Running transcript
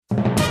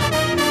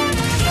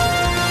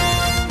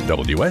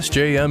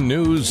WSJM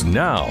News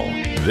Now.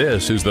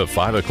 This is the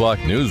 5 o'clock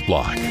news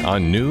block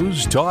on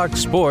News Talk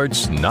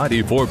Sports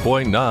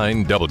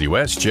 94.9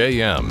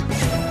 WSJM.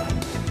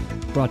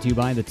 Brought to you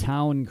by the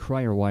Town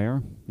Crier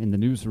Wire. In the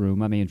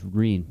newsroom, I'm Andrew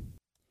Green.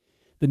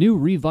 The new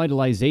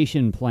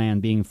revitalization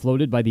plan being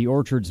floated by the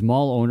Orchards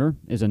Mall owner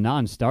is a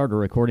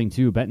non-starter, according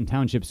to Benton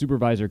Township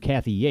Supervisor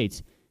Kathy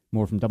Yates.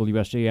 More from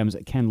WSJM's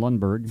Ken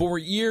Lundberg. For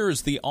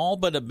years, the all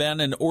but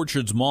abandoned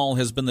Orchards Mall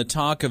has been the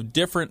talk of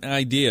different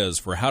ideas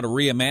for how to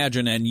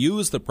reimagine and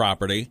use the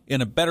property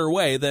in a better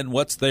way than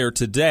what's there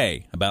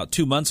today. About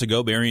 2 months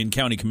ago, Berrien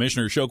County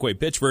Commissioner Chokwe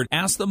Pitchford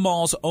asked the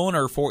mall's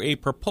owner for a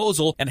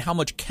proposal and how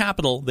much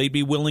capital they'd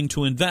be willing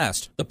to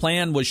invest. The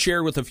plan was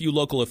shared with a few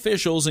local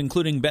officials,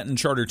 including Benton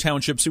Charter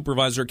Township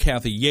Supervisor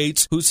Kathy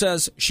Yates, who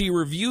says she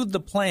reviewed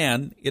the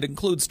plan. It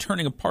includes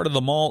turning a part of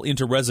the mall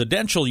into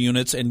residential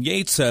units, and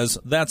Yates says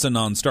that's a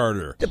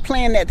non-starter. The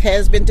plan that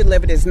has been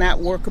delivered is not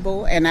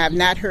workable, and I've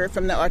not heard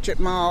from the Orchard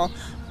Mall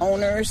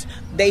owners.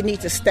 They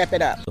need to step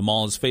it up. The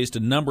mall has faced a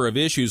number of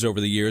issues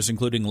over the years,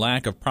 including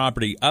lack of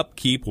property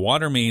upkeep,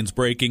 water mains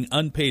breaking,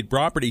 unpaid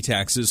property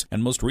taxes,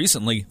 and most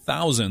recently,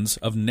 thousands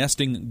of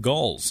nesting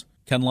gulls.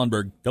 Ken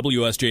Lundberg,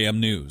 WSJM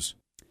News.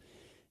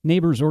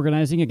 Neighbors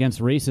Organizing Against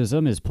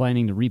Racism is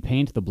planning to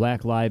repaint the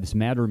Black Lives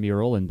Matter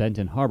mural in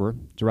Benton Harbor.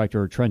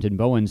 Director Trenton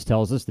Bowens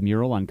tells us the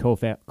mural on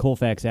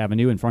Colfax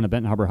Avenue in front of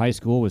Benton Harbor High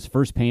School was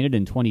first painted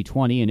in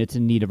 2020, and it's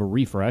in need of a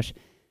refresh.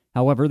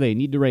 However, they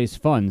need to raise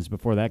funds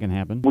before that can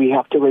happen. We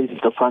have to raise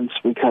the funds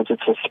because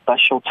it's a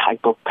special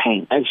type of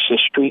paint. It's a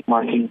street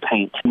marking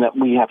paint that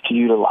we have to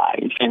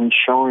utilize. And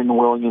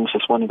Sherwin-Williams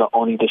is one of the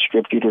only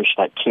distributors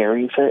that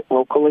carries it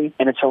locally,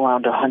 and it's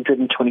around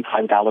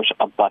 $125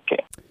 a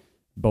bucket.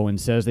 Bowen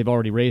says they've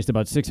already raised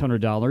about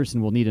 $600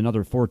 and will need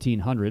another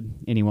 $1,400.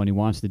 Anyone who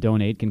wants to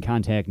donate can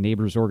contact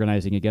Neighbors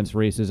Organizing Against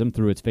Racism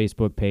through its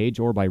Facebook page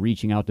or by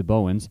reaching out to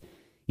Bowens.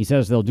 He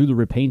says they'll do the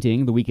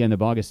repainting the weekend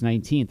of August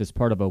 19th as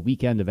part of a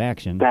weekend of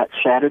action. That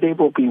Saturday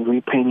we'll be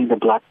repainting the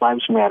Black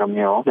Lives Matter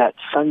mural. That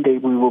Sunday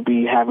we will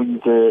be having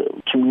the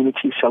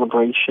community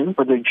celebration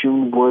for the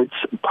June Woods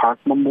Park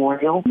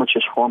Memorial, which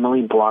is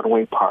formerly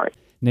Broadway Park.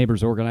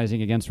 Neighbors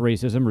Organizing Against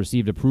Racism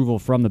received approval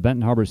from the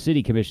Benton Harbor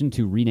City Commission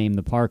to rename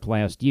the park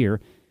last year.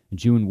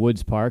 June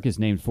Woods Park is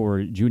named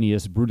for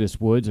Junius Brutus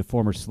Woods, a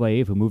former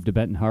slave who moved to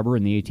Benton Harbor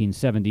in the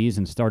 1870s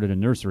and started a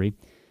nursery.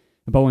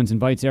 Bowens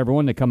invites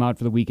everyone to come out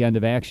for the weekend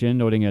of action,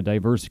 noting a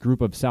diverse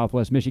group of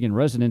Southwest Michigan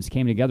residents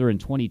came together in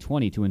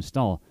 2020 to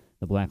install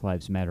the Black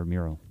Lives Matter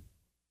mural.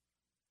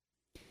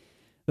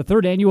 The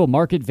third annual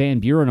Market Van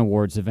Buren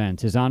Awards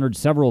event has honored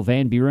several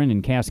Van Buren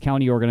and Cass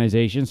County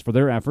organizations for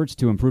their efforts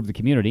to improve the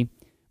community.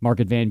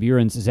 Market Van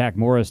Buren's Zach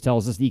Morris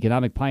tells us the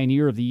Economic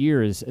Pioneer of the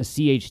Year is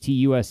CHT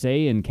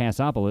USA in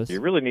Cassopolis. You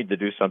really need to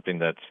do something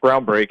that's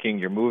groundbreaking.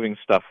 You're moving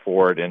stuff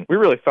forward. And we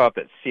really thought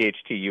that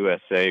CHT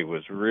USA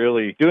was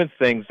really doing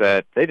things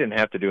that they didn't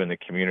have to do in the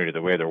community,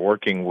 the way they're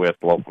working with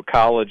local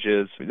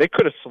colleges. They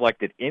could have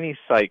selected any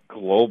site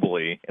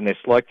globally, and they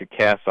selected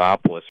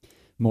Cassopolis.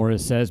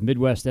 Morris says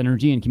Midwest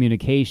Energy and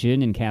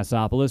Communication in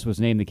Cassopolis was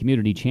named the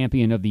Community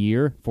Champion of the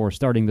Year for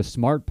starting the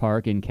Smart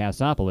Park in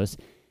Cassopolis.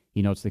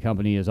 He notes the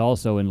company is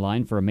also in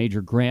line for a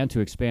major grant to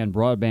expand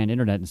broadband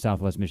internet in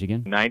Southwest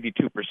Michigan.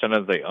 92%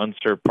 of the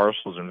unserved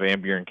parcels in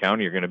Van Buren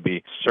County are going to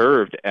be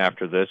served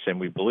after this, and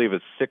we believe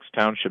it's 6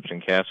 townships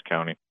in Cass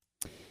County.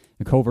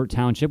 The Covert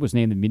Township was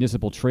named the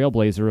Municipal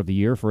Trailblazer of the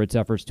Year for its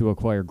efforts to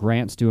acquire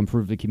grants to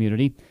improve the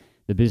community.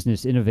 The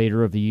Business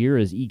Innovator of the Year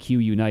is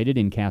EQ United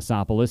in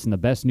Cassopolis, and the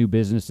Best New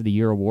Business of the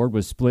Year award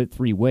was split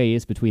 3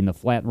 ways between the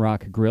Flat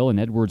Rock Grill in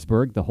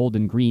Edwardsburg, the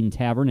Holden Green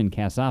Tavern in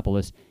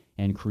Cassopolis,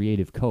 and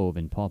Creative Cove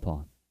in Paw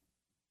Paw.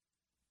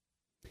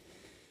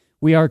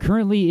 We are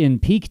currently in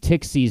peak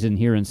tick season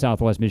here in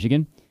Southwest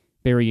Michigan.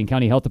 Berrien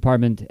County Health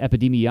Department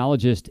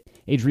epidemiologist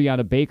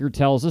Adriana Baker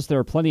tells us there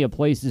are plenty of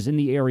places in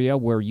the area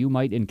where you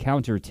might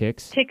encounter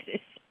ticks. Ticks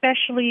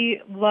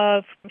especially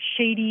love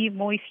shady,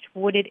 moist,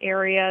 wooded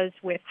areas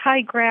with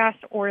high grass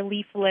or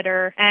leaf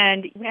litter.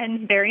 And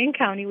in Berrien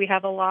County, we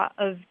have a lot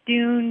of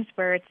dunes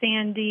where it's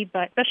sandy,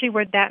 but especially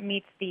where that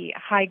meets the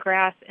high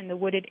grass and the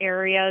wooded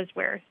areas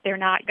where they're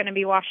not going to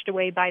be washed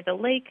away by the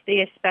lake,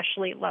 they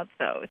especially love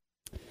those.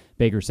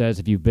 Baker says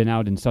if you've been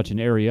out in such an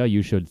area,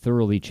 you should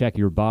thoroughly check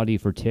your body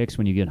for ticks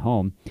when you get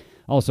home.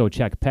 Also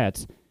check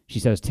pets. She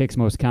says ticks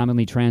most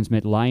commonly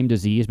transmit Lyme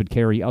disease but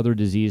carry other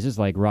diseases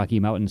like Rocky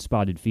Mountain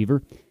spotted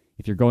fever.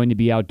 If you're going to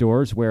be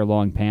outdoors, wear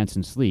long pants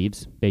and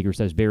sleeves. Baker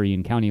says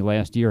Berrien County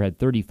last year had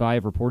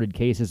 35 reported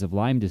cases of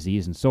Lyme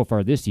disease, and so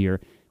far this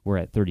year, we're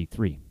at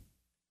 33.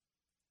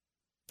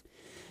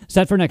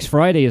 Set for next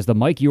Friday is the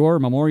Mike Yore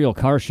Memorial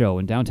Car Show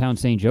in downtown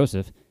St.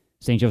 Joseph.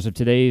 St. Joseph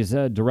Today's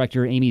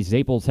director Amy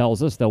Zapel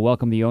tells us they'll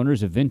welcome the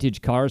owners of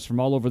vintage cars from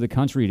all over the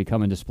country to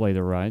come and display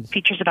their rides.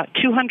 Features about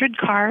 200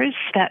 cars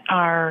that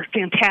are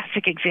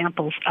fantastic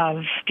examples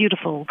of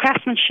beautiful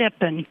craftsmanship,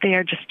 and they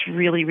are just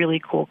really,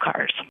 really cool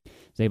cars.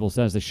 Zabel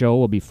says the show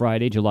will be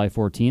Friday, July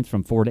 14th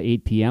from 4 to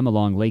 8 p.m.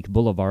 along Lake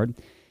Boulevard.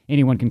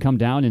 Anyone can come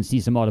down and see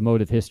some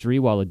automotive history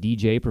while a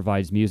DJ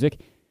provides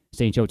music.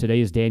 St. Joe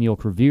Today's Daniel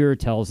Crevier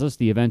tells us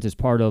the event is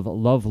part of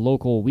Love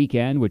Local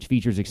Weekend, which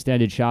features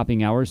extended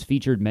shopping hours,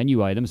 featured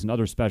menu items, and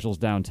other specials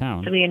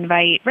downtown. So we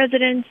invite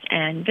residents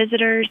and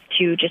visitors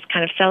to just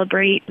kind of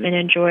celebrate and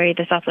enjoy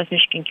the Southwest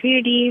Michigan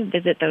community,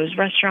 visit those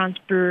restaurants,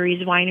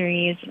 breweries,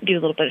 wineries, do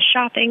a little bit of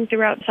shopping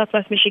throughout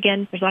Southwest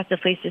Michigan. There's lots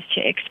of places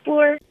to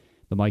explore.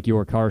 The Mike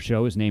Yore Car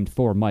Show is named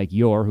for Mike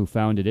Yore, who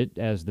founded it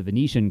as the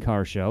Venetian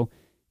Car Show.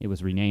 It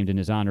was renamed in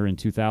his honor in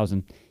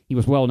 2000. He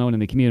was well known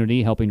in the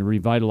community, helping to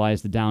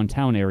revitalize the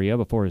downtown area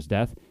before his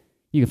death.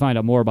 You can find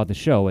out more about the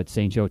show at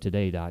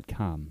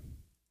stjoetoday.com.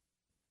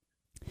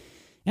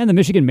 And the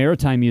Michigan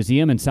Maritime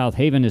Museum in South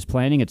Haven is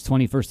planning its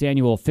 21st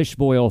annual Fish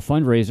Boil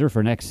fundraiser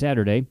for next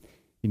Saturday.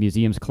 The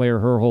museum's Claire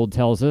Herhold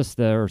tells us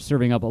they're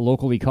serving up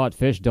locally caught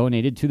fish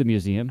donated to the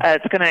museum.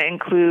 It's going to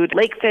include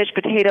lake fish,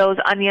 potatoes,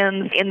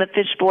 onions in the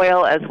fish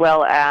boil, as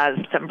well as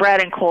some bread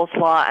and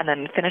coleslaw, and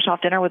then finish off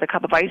dinner with a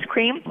cup of ice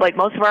cream. Like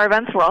most of our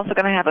events, we're also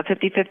going to have a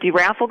 50-50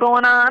 raffle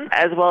going on,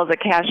 as well as a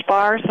cash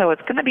bar. So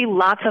it's going to be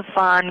lots of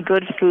fun,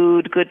 good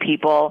food, good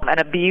people,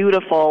 and a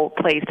beautiful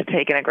place to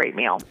take in a great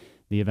meal.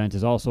 The event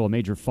is also a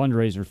major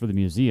fundraiser for the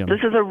museum. This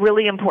is a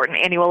really important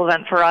annual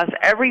event for us.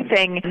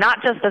 Everything,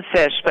 not just the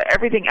fish, but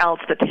everything else,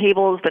 the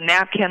tables, the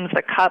napkins,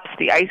 the cups,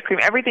 the ice cream,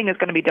 everything is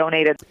going to be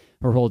donated.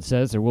 Herhold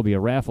says there will be a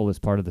raffle as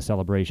part of the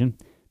celebration.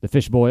 The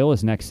Fish Boil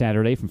is next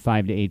Saturday from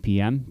 5 to 8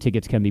 p.m.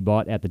 Tickets can be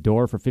bought at the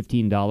door for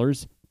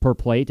 $15 per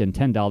plate and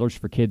 $10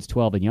 for kids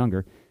 12 and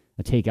younger.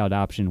 A takeout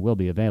option will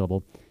be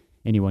available.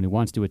 Anyone who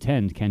wants to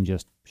attend can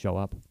just show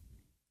up.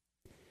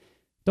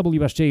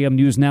 WSJM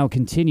News Now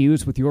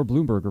continues with your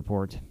Bloomberg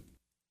Report.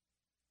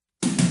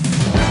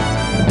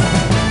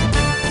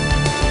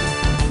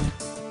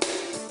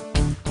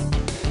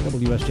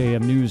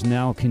 WSJM News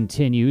Now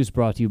continues,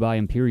 brought to you by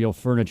Imperial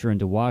Furniture in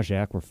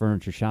Dowagiac, where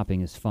furniture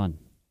shopping is fun.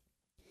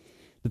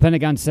 The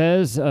Pentagon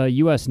says a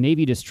U.S.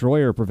 Navy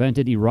destroyer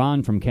prevented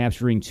Iran from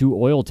capturing 2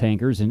 oil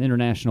tankers in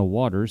international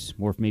waters.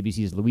 More from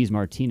ABC's Louise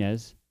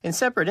Martinez. In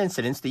separate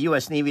incidents, the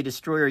U.S. Navy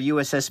destroyer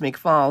USS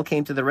McFaul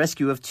came to the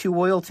rescue of 2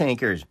 oil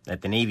tankers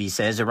that the Navy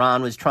says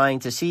Iran was trying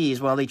to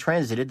seize while they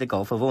transited the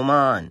Gulf of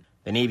Oman.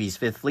 The Navy's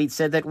Fifth Fleet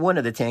said that one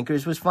of the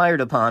tankers was fired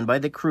upon by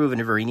the crew of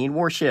an Iranian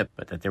warship,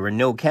 but that there were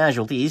no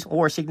casualties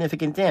or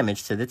significant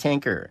damage to the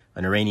tanker.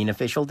 An Iranian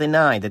official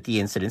denied that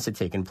the incidents had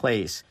taken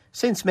place.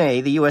 Since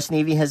May, the U.S.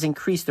 Navy has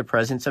increased the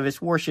presence of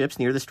its warships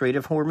near the Strait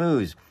of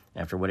Hormuz,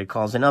 after what it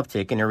calls an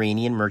uptick in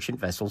Iranian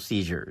merchant vessel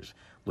seizures.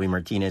 Louis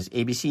Martinez,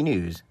 ABC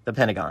News, the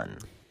Pentagon.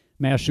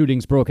 Mass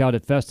shootings broke out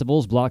at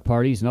festivals, block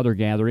parties, and other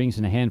gatherings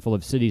in a handful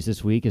of cities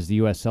this week as the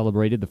U.S.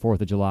 celebrated the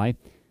 4th of July.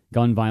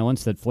 Gun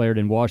violence that flared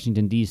in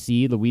Washington,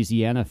 D.C.,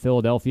 Louisiana,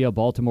 Philadelphia,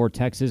 Baltimore,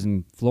 Texas,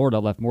 and Florida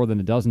left more than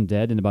a dozen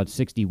dead and about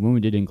 60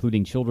 wounded,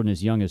 including children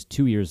as young as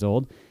 2 years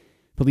old.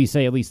 Police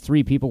say at least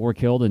 3 people were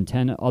killed and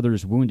 10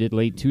 others wounded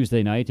late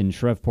Tuesday night in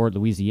Shreveport,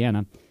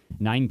 Louisiana.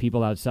 9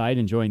 people outside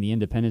enjoying the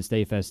Independence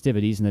Day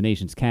festivities in the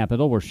nation's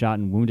capital were shot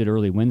and wounded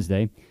early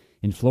Wednesday.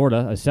 In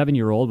Florida, a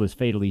 7-year-old was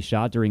fatally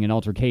shot during an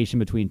altercation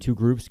between 2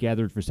 groups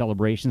gathered for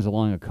celebrations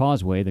along a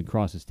causeway that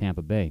crosses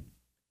Tampa Bay.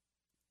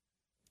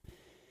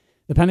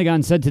 The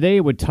Pentagon said today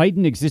it would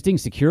tighten existing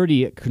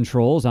security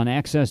controls on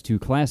access to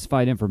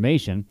classified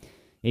information.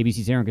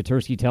 ABC's Aaron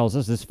Katersky tells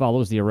us this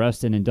follows the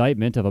arrest and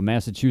indictment of a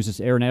Massachusetts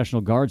Air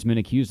National Guardsman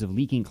accused of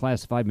leaking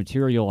classified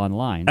material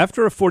online.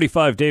 After a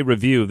 45-day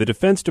review, the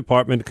Defense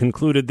Department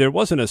concluded there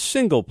wasn't a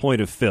single point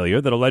of failure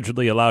that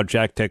allegedly allowed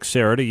Jack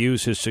Teixeira to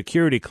use his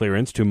security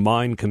clearance to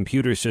mine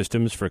computer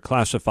systems for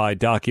classified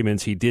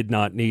documents he did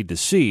not need to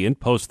see and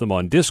post them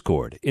on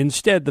Discord.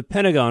 Instead, the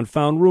Pentagon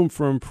found room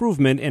for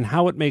improvement in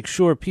how it makes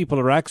sure people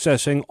are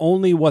accessing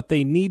only what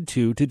they need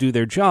to do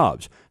their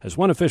jobs. As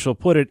one official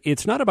put it,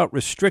 it's not about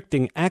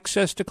restricting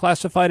access to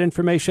classified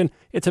information,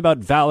 it's about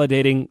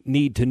validating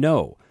need to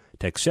know.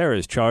 Teixeira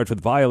is charged with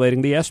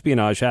violating the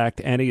Espionage Act,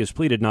 and he has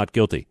pleaded not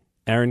guilty.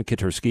 Aaron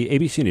Katersky,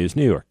 ABC News,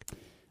 New York.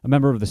 A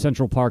member of the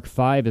Central Park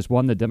Five has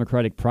won the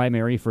Democratic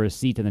primary for a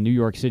seat in the New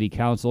York City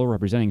Council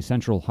representing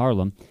Central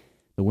Harlem.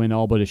 The win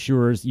all but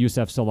assures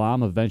Yusef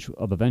Salaam of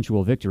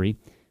eventual victory.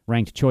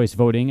 Ranked choice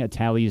voting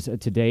tallies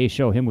today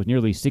show him with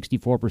nearly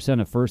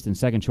 64% of first and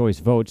second choice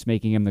votes,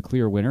 making him the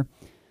clear winner.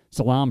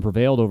 Salam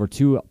prevailed over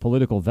 2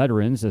 political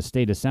veterans as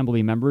state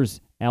assembly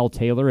members Al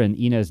Taylor and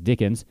Inez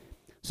Dickens.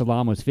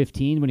 Salam was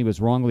 15 when he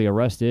was wrongly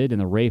arrested in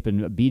the rape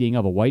and beating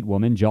of a white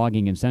woman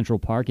jogging in Central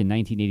Park in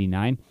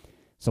 1989.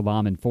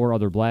 Salam and 4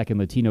 other black and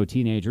Latino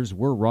teenagers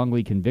were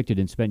wrongly convicted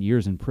and spent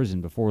years in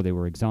prison before they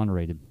were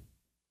exonerated.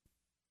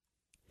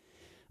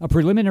 A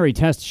preliminary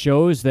test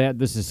shows that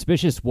the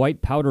suspicious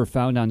white powder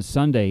found on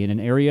Sunday in an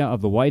area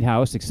of the White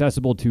House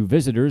accessible to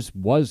visitors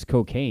was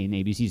cocaine.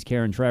 ABC's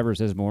Karen Travers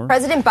has more.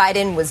 President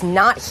Biden was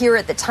not here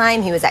at the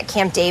time. He was at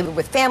Camp David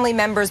with family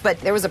members, but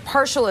there was a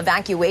partial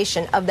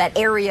evacuation of that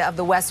area of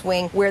the West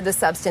Wing where the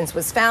substance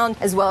was found,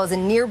 as well as a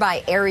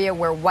nearby area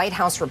where White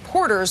House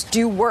reporters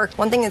do work.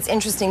 One thing that's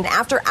interesting,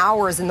 after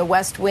hours in the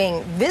West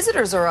Wing,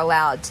 visitors are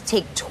allowed to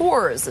take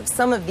tours of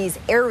some of these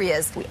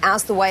areas. We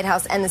asked the White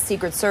House and the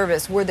Secret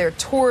Service, were there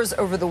tours tours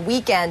over the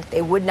weekend.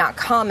 They would not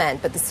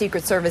comment, but the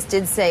Secret Service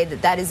did say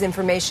that that is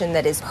information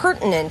that is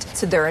pertinent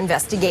to their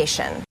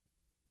investigation.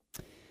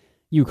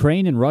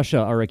 Ukraine and Russia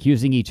are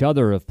accusing each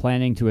other of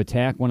planning to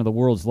attack one of the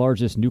world's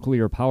largest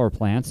nuclear power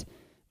plants,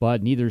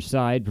 but neither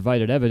side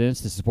provided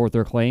evidence to support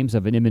their claims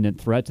of an imminent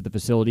threat to the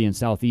facility in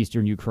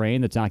southeastern Ukraine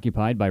that's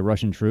occupied by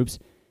Russian troops.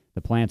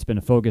 The plant's been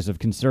a focus of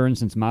concern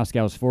since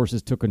Moscow's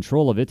forces took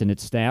control of it and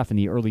its staff in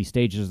the early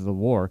stages of the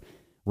war.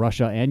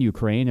 Russia and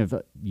Ukraine have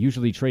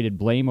usually traded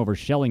blame over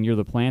shelling near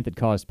the plant that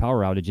caused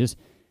power outages.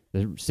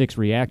 The 6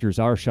 reactors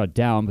are shut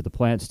down, but the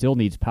plant still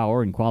needs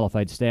power and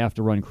qualified staff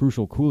to run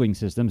crucial cooling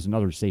systems and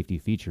other safety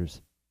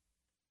features.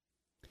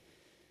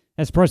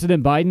 As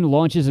President Biden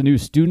launches a new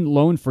student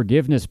loan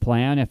forgiveness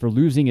plan after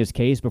losing his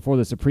case before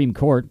the Supreme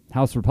Court,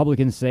 House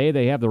Republicans say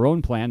they have their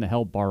own plan to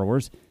help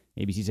borrowers.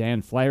 ABC's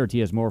Ann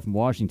Flaherty has more from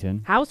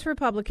Washington. House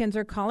Republicans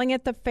are calling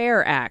it the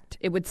FAIR Act.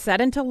 It would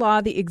set into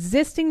law the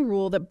existing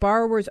rule that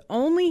borrowers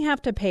only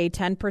have to pay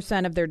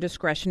 10% of their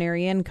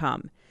discretionary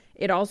income.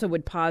 It also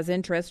would pause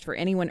interest for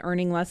anyone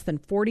earning less than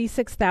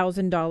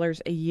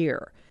 $46,000 a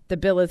year. The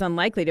bill is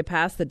unlikely to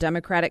pass the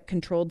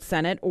Democratic-controlled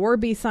Senate or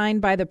be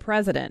signed by the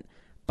president.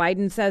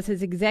 Biden says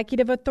his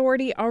executive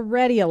authority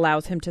already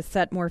allows him to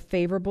set more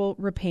favorable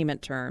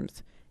repayment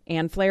terms.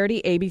 Ann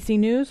Flaherty, ABC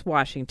News,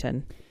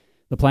 Washington.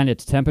 The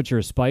planet's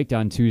temperature spiked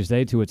on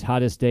Tuesday to its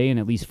hottest day in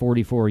at least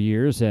 44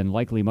 years and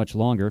likely much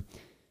longer.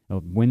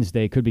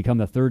 Wednesday could become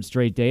the third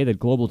straight day that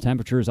global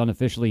temperatures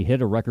unofficially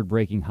hit a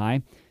record-breaking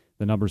high.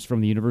 The numbers from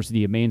the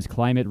University of Maine's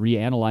Climate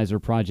Reanalyzer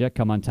project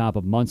come on top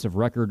of months of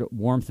record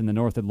warmth in the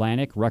North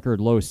Atlantic, record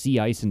low sea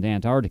ice in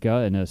Antarctica,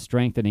 and a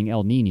strengthening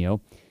El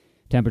Nino.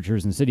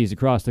 Temperatures in cities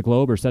across the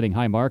globe are setting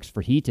high marks for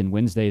heat, and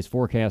Wednesday's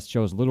forecast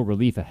shows little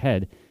relief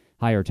ahead.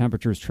 Higher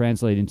temperatures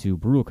translate into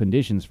brutal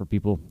conditions for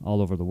people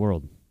all over the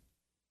world.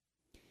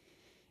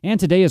 And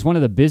today is one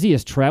of the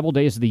busiest travel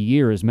days of the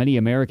year as many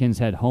Americans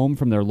head home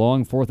from their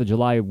long 4th of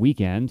July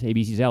weekend.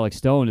 ABC's Alex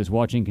Stone is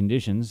watching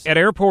conditions. At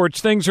airports,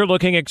 things are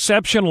looking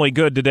exceptionally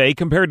good today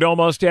compared to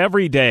almost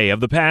every day of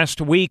the past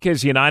week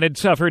as United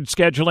suffered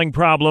scheduling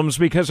problems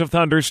because of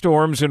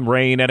thunderstorms and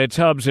rain at its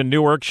hubs in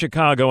Newark,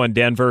 Chicago, and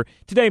Denver.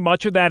 Today,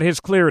 much of that has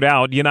cleared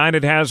out.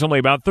 United has only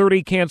about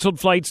 30 canceled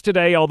flights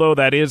today, although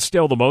that is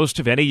still the most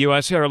of any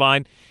U.S.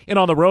 airline. And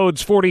on the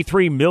roads,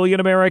 43 million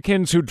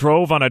Americans who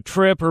drove on a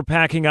trip are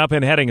packing up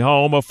and heading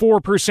home, a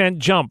 4%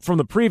 jump from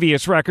the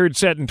previous record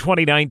set in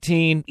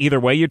 2019.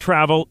 Either way you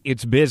travel,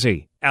 it's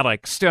busy.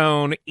 Alex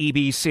Stone,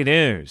 ABC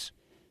News.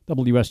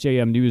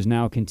 WSJM News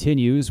now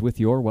continues with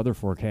your weather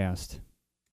forecast.